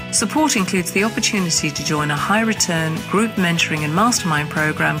 Support includes the opportunity to join a high return group mentoring and mastermind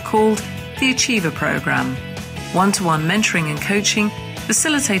program called the Achiever Program. One-to-one mentoring and coaching,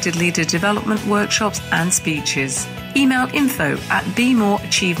 facilitated leader development workshops and speeches. Email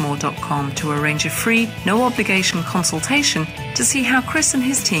info@bemoreachievemore.com to arrange a free, no-obligation consultation to see how Chris and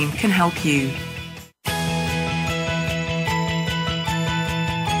his team can help you.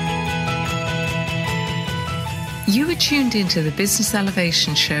 You are tuned into the Business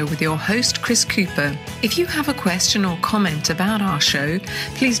Elevation Show with your host, Chris Cooper. If you have a question or comment about our show,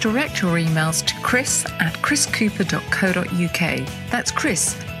 please direct your emails to chris@chriscooper.co.uk. That's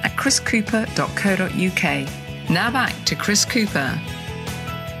chris@chriscooper.co.uk. Now back to Chris Cooper.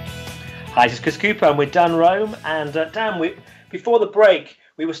 Hi, this is Chris Cooper. I'm with Dan Rome. And Dan, before the break,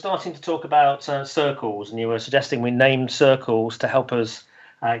 we were starting to talk about circles, and you were suggesting we named circles to help us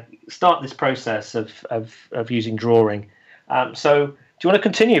start this process of using drawing. So do you want to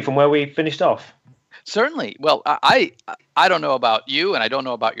continue from where we finished off? Certainly. Well, I don't know about you, and I don't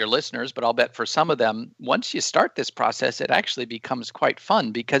know about your listeners, but I'll bet for some of them, once you start this process, it actually becomes quite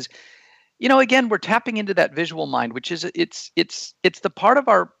fun because, again, we're tapping into that visual mind, which is it's the part of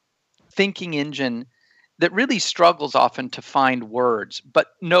our thinking engine that really struggles often to find words,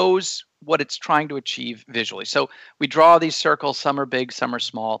 but knows what it's trying to achieve visually. So we draw these circles, some are big, some are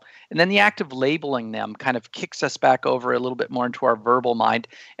small, and then the act of labeling them kind of kicks us back over a little bit more into our verbal mind.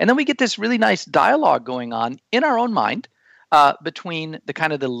 And then we get this really nice dialogue going on in our own mind between the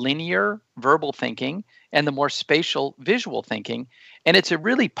kind of the linear verbal thinking and the more spatial visual thinking. And it's a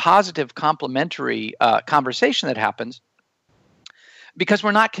really positive, complementary conversation that happens because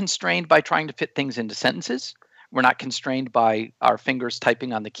we're not constrained by trying to fit things into sentences. We're not constrained by our fingers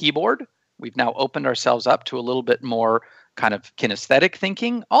typing on the keyboard. We've now opened ourselves up to a little bit more kind of kinesthetic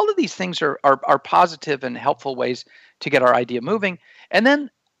thinking. All of these things are positive and helpful ways to get our idea moving. And then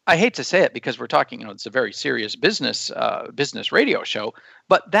I hate to say it because we're talking, it's a very serious business radio show,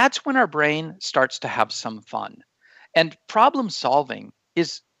 but that's when our brain starts to have some fun. And problem solving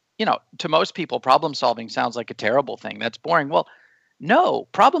is, to most people, problem solving sounds like a terrible thing. That's boring. Well, no,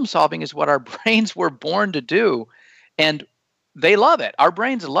 problem solving is what our brains were born to do, and they love it. Our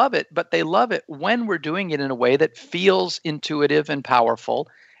brains love it, but they love it when we're doing it in a way that feels intuitive and powerful,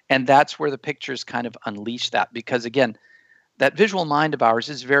 and that's where the pictures kind of unleash that. Because again, that visual mind of ours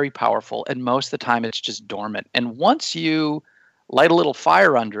is very powerful, and most of the time it's just dormant. And once you light a little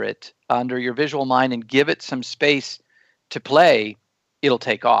fire under it, under your visual mind, and give it some space to play, it'll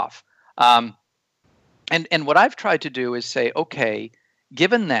take off. And what I've tried to do is say, okay,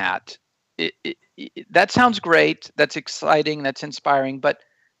 given that, that sounds great, that's exciting, that's inspiring, but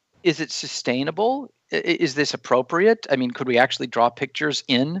is it sustainable? Is this appropriate? I mean, could we actually draw pictures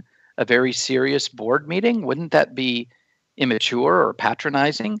in a very serious board meeting? Wouldn't that be immature or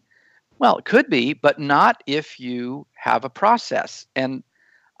patronizing? Well, it could be, but not if you have a process. And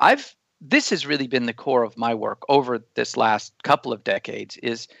this has really been the core of my work over this last couple of decades,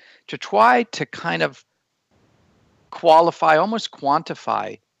 is to try to kind of qualify, almost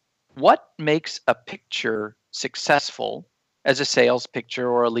quantify what makes a picture successful as a sales picture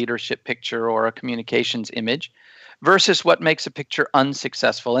or a leadership picture or a communications image versus what makes a picture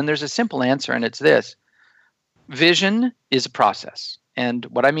unsuccessful. And there's a simple answer, and it's this: vision is a process. And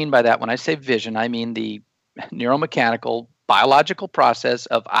what I mean by that, when I say vision, I mean the neuromechanical, biological process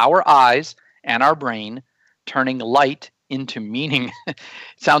of our eyes and our brain turning light into meaning. It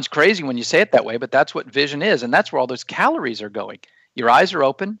sounds crazy when you say it that way, but that's what vision is. And that's where all those calories are going. Your eyes are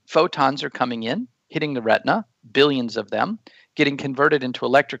open, photons are coming in, hitting the retina, billions of them, getting converted into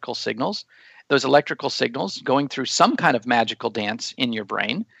electrical signals. Those electrical signals going through some kind of magical dance in your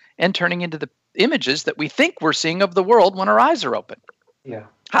brain and turning into the images that we think we're seeing of the world when our eyes are open. Yeah.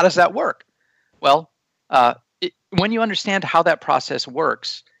 How does that work? Well, when you understand how that process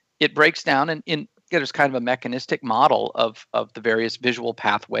works, it breaks down and there's kind of a mechanistic model of the various visual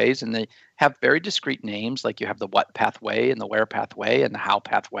pathways, and they have very discrete names, like you have the what pathway and the where pathway and the how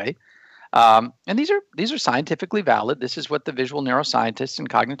pathway. And these are scientifically valid. This is what the visual neuroscientists and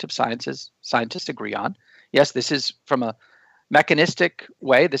cognitive scientists agree on. Yes, this is from a mechanistic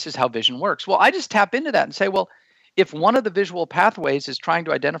way. This is how vision works. Well, I just tap into that and say, well, if one of the visual pathways is trying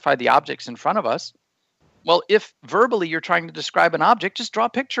to identify the objects in front of us, well, if verbally you're trying to describe an object, just draw a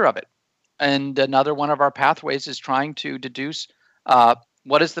picture of it. And another one of our pathways is trying to deduce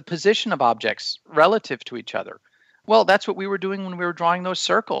what is the position of objects relative to each other. Well, that's what we were doing when we were drawing those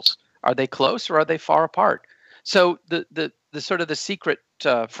circles. Are they close or are they far apart? So the sort of the secret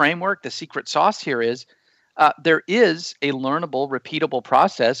framework, the secret sauce here is there is a learnable, repeatable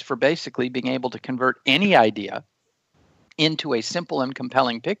process for basically being able to convert any idea into a simple and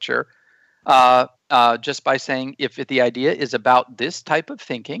compelling picture just by saying, if the idea is about this type of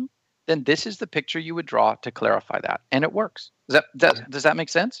thinking, then this is the picture you would draw to clarify that, and it works. Does that make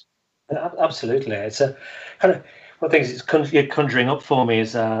sense? Absolutely. It's a kind of one of the things it's conjuring up for me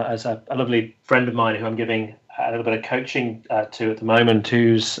is as a lovely friend of mine who I'm giving a little bit of coaching to at the moment,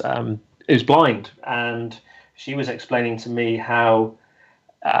 who's blind, and she was explaining to me how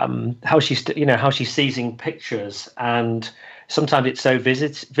how she's seizing pictures, and sometimes it's so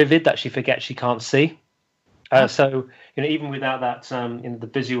vivid that she forgets she can't see. So even without that the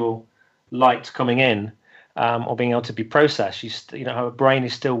visual light coming in or being able to be processed, she's her brain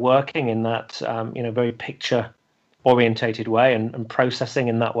is still working in that very picture orientated way and processing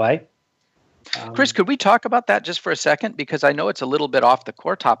in that way. Chris, could we talk about that just for a second? Because I know it's a little bit off the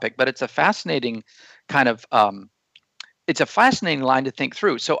core topic, but it's a fascinating kind of it's a fascinating line to think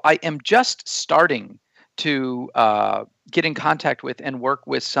through. So I am just starting to get in contact with and work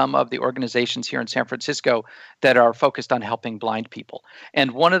with some of the organizations here in San Francisco that are focused on helping blind people.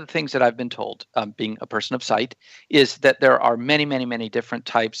 And one of the things that I've been told, being a person of sight, is that there are many, many, many different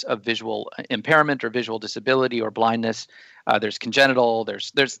types of visual impairment or visual disability or blindness. There's congenital,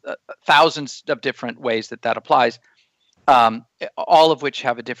 there's thousands of different ways that applies, all of which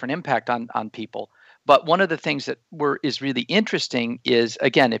have a different impact on people. But one of the things that is really interesting is,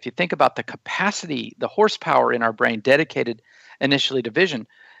 again, if you think about the capacity, the horsepower in our brain dedicated initially to vision,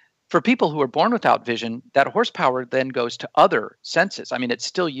 for people who are born without vision, that horsepower then goes to other senses. I mean, it's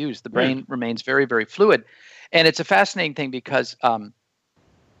still used. The brain remains very, very fluid. And it's a fascinating thing because I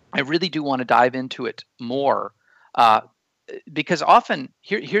really do want to dive into it more because often,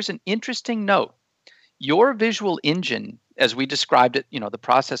 here's an interesting note. Your visual engine, as we described it, the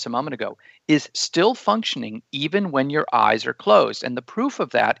process a moment ago, is still functioning even when your eyes are closed. And the proof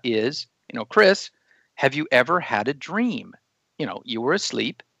of that is, Chris, have you ever had a dream? You were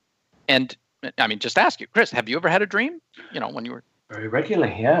asleep, and I mean, just ask you, Chris, have you ever had a dream? When you were very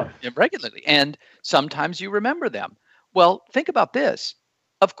regularly, yeah, regularly, and sometimes you remember them. Well, think about this.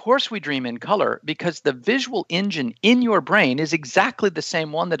 Of course we dream in color because the visual engine in your brain is exactly the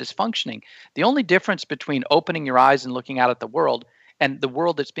same one that is functioning. The only difference between opening your eyes and looking out at the world and the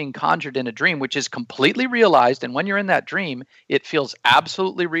world that's being conjured in a dream, which is completely realized, and when you're in that dream, it feels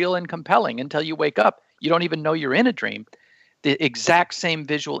absolutely real and compelling until you wake up. You don't even know you're in a dream. The exact same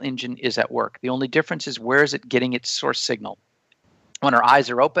visual engine is at work. The only difference is where is it getting its source signal. When our eyes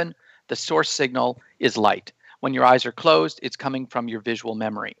are open, the source signal is light. When your eyes are closed, it's coming from your visual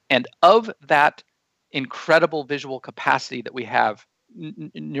memory. And of that incredible visual capacity that we have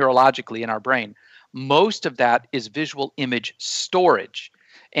neurologically in our brain, most of that is visual image storage.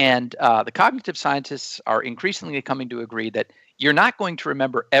 And the cognitive scientists are increasingly coming to agree that you're not going to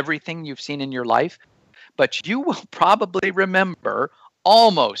remember everything you've seen in your life, but you will probably remember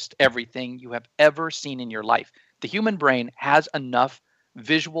almost everything you have ever seen in your life. The human brain has enough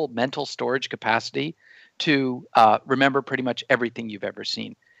visual mental storage capacity to remember pretty much everything you've ever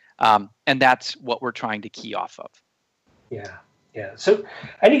seen. And that's what we're trying to key off of. Yeah. So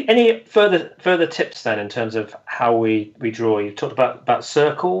any further tips then in terms of how we draw? You talked about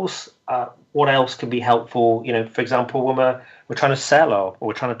circles. What else can be helpful? For example, when we're trying to sell or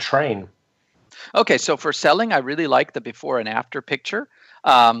we're trying to train. Okay, so for selling, I really like the before and after picture.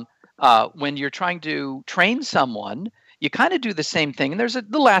 When you're trying to train someone, you kind of do the same thing. And there's a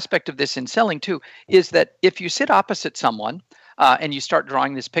little aspect of this in selling too, is that if you sit opposite someone and you start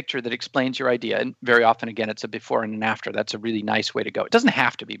drawing this picture that explains your idea, and very often, again, it's a before and an after. That's a really nice way to go. It doesn't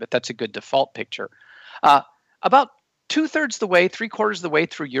have to be, but that's a good default picture. About 2/3 the way, 3/4 the way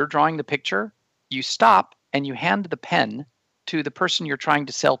through you're drawing the picture, you stop and you hand the pen to the person you're trying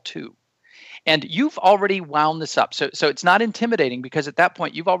to sell to. And you've already wound this up. So it's not intimidating because at that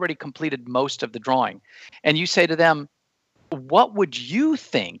point, you've already completed most of the drawing. And you say to them, what would you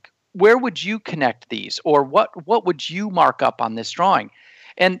think? Where would you connect these? Or what would you mark up on this drawing?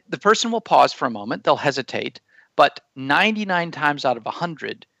 And the person will pause for a moment. They'll hesitate. But 99 times out of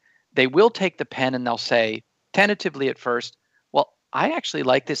 100, they will take the pen and they'll say, tentatively at first, well, I actually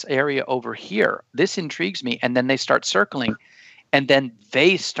like this area over here. This intrigues me. And then they start circling. And then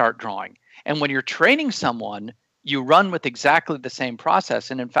they start drawing. And when you're training someone, you run with exactly the same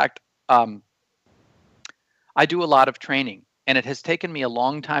process. And in fact, I do a lot of training, and it has taken me a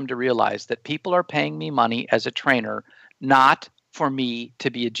long time to realize that people are paying me money as a trainer, not for me to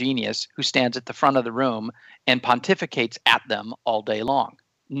be a genius who stands at the front of the room and pontificates at them all day long.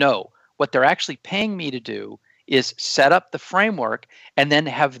 No, what they're actually paying me to do is set up the framework and then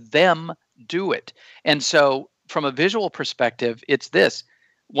have them do it. And so from a visual perspective, it's this.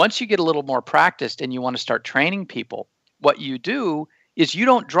 Once you get a little more practiced and you want to start training people, what you do is you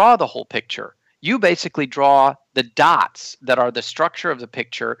don't draw the whole picture. You basically draw the dots that are the structure of the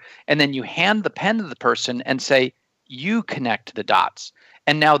picture, and then you hand the pen to the person and say, you connect the dots.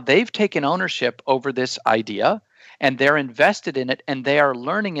 And now they've taken ownership over this idea, and they're invested in it, and they are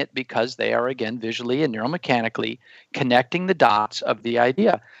learning it because they are, again, visually and neuromechanically connecting the dots of the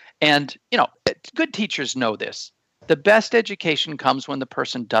idea. And, good teachers know this. The best education comes when the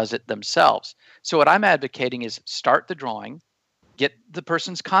person does it themselves. So what I'm advocating is start the drawing, get the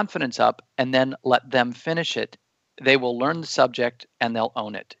person's confidence up, and then let them finish it. They will learn the subject and they'll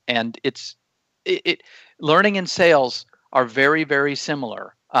own it. And learning and sales are very, very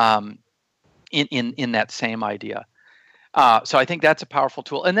similar in that same idea. So I think that's a powerful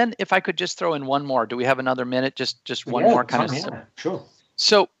tool. And then if I could just throw in one more, do we have another minute? Just one more kind of. Yeah, sure.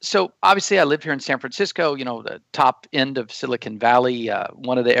 So obviously I live here in San Francisco, the top end of Silicon Valley,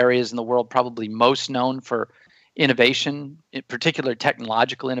 one of the areas in the world probably most known for innovation, in particular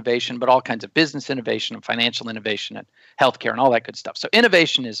technological innovation, but all kinds of business innovation and financial innovation and healthcare and all that good stuff. So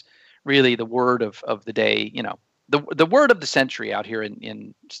innovation is really the word of the day, the word of the century out here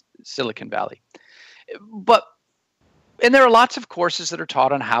in Silicon Valley. And there are lots of courses that are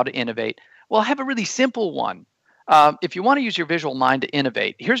taught on how to innovate. Well, I have a really simple one. If you want to use your visual mind to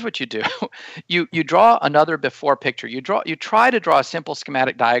innovate, here's what you do. You draw another before picture. You try to draw a simple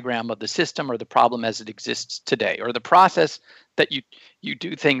schematic diagram of the system or the problem as it exists today, or the process that you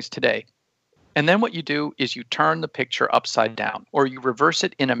do things today. And then what you do is you turn the picture upside down, or you reverse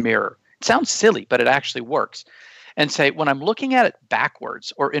it in a mirror. It sounds silly, but it actually works. And say, when I'm looking at it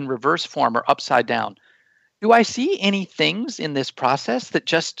backwards or in reverse form or upside down, do I see any things in this process that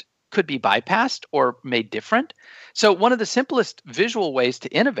just could be bypassed or made different? So one of the simplest visual ways to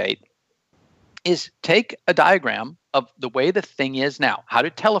innovate is take a diagram of the way the thing is now. How do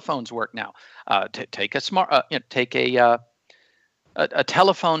telephones work now? Take a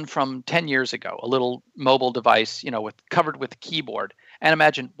telephone from 10 years ago, a little mobile device, covered with a keyboard, and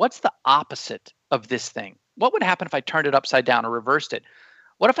imagine what's the opposite of this thing. What would happen if I turned it upside down or reversed it?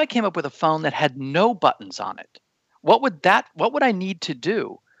 What if I came up with a phone that had no buttons on it? What would I need to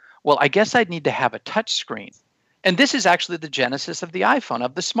do? Well, I guess I'd need to have a touch screen. And this is actually the genesis of the iPhone,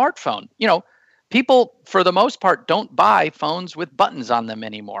 of the smartphone. People, for the most part, don't buy phones with buttons on them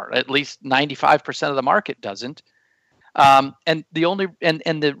anymore. At least 95% of the market doesn't. And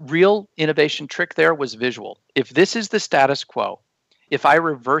the real innovation trick there was visual. If this is the status quo, if I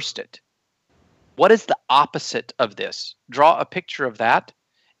reversed it, what is the opposite of this? Draw a picture of that.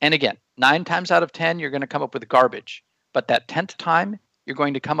 And again, 9 times out of 10, you're going to come up with garbage. But that 10th time, you're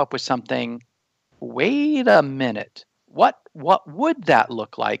going to come up with something, wait a minute, what would that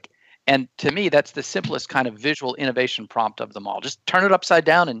look like? And to me, that's the simplest kind of visual innovation prompt of them all. Just turn it upside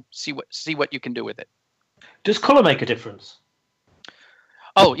down and see what you can do with it. Does color make a difference?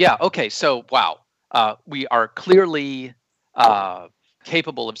 Oh, yeah. Okay. So, wow. We are clearly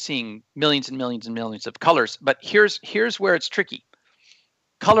capable of seeing millions and millions and millions of colors. But here's where it's tricky.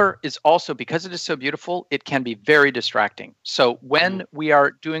 Color is also, because it is so beautiful, it can be very distracting. So when we are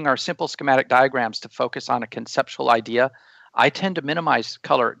doing our simple schematic diagrams to focus on a conceptual idea, I tend to minimize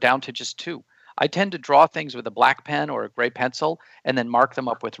color down to just 2. I tend to draw things with a black pen or a gray pencil and then mark them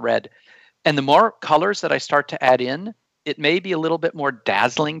up with red. And the more colors that I start to add in, it may be a little bit more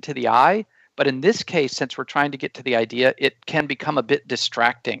dazzling to the eye. But in this case, since we're trying to get to the idea, it can become a bit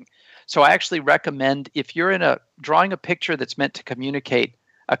distracting. So I actually recommend, if you're drawing a picture that's meant to communicate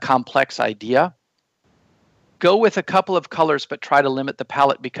a complex idea, go with a couple of colors, but try to limit the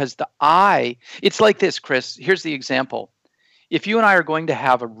palette, because the eye, it's like this, Chris. Here's the example. If you and I are going to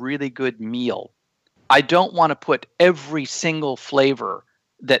have a really good meal, I don't want to put every single flavor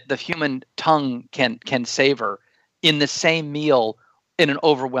that the human tongue can savor in the same meal in an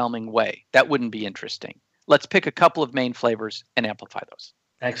overwhelming way. That wouldn't be interesting. Let's pick a couple of main flavors and amplify those.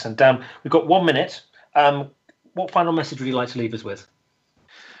 Excellent. We've got 1 minute. What final message would you like to leave us with?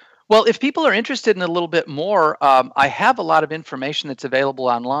 Well, if people are interested in a little bit more, I have a lot of information that's available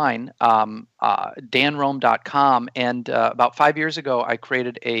online, danrome.com. And about 5 years ago, I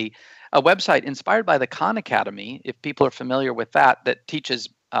created a website inspired by the Khan Academy, if people are familiar with that teaches,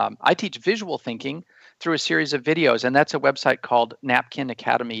 I teach visual thinking through a series of videos. And that's a website called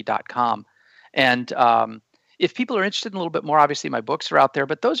napkinacademy.com. And if people are interested in a little bit more, obviously my books are out there,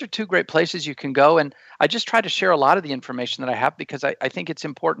 but those are 2 great places you can go. And I just try to share a lot of the information that I have, because I think it's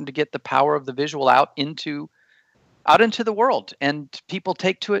important to get the power of the visual out into the world, and people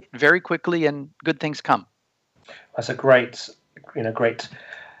take to it very quickly and good things come. That's a great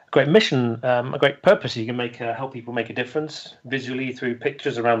mission, a great purpose. You can help people make a difference visually through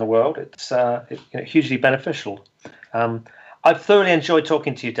pictures around the world. It's hugely beneficial. I've thoroughly enjoyed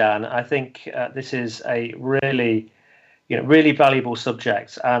talking to you, Dan. I think this is a really valuable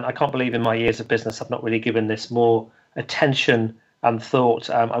subject, and I can't believe in my years of business I've not really given this more attention and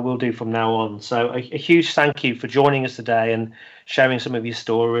thought. I will do from now on. So a huge thank you for joining us today and sharing some of your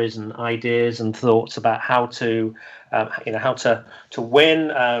stories and ideas and thoughts about how to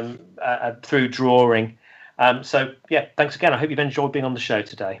win through drawing. So yeah, thanks again. I hope you've enjoyed being on the show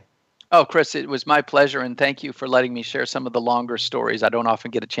today. Oh, Chris, it was my pleasure. And thank you for letting me share some of the longer stories. I don't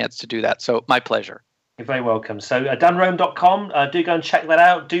often get a chance to do that. So my pleasure. You're very welcome. So danrome.com, do go and check that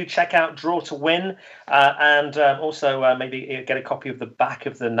out. Do check out Draw to Win, and also maybe get a copy of the back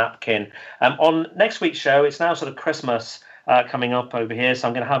of the napkin. On next week's show, it's now sort of Christmas coming up over here, so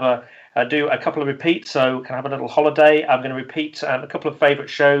I'm going to have do a couple of repeats, so can I have a little holiday. I'm going to repeat a couple of favourite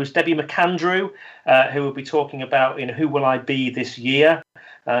shows. Debbie McAndrew, who will be talking about who will I be this year.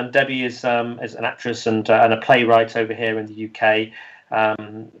 Debbie is an actress and a playwright over here in the UK.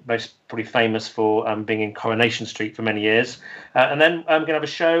 Most probably famous for being in Coronation Street for many years. And then I'm going to have a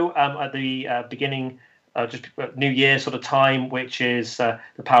show at the beginning, just New Year sort of time, which is the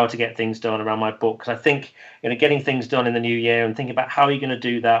power to get things done around my book. Because I think getting things done in the new year and thinking about how you're going to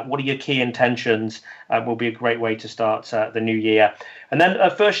do that, what are your key intentions, will be a great way to start the new year. And then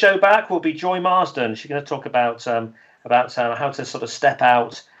first show back will be Joy Marsden. She's going to talk about how to sort of step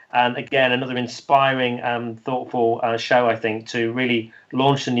out. And again, another inspiring and thoughtful show, I think, to really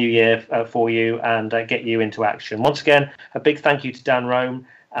launch the new year for you and get you into action. Once again, a big thank you to Dan Rome.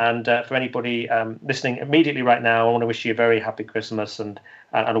 And for anybody listening immediately right now, I want to wish you a very happy Christmas and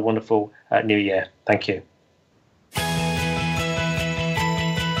a wonderful new year. Thank you.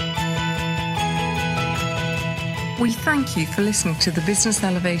 We thank you for listening to the Business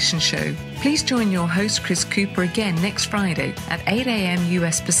Elevation Show. Please join your host, Chris Cooper, again next Friday at 8 a.m.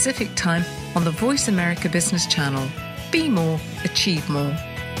 US Pacific Time on the Voice America Business Channel. Be more, achieve more.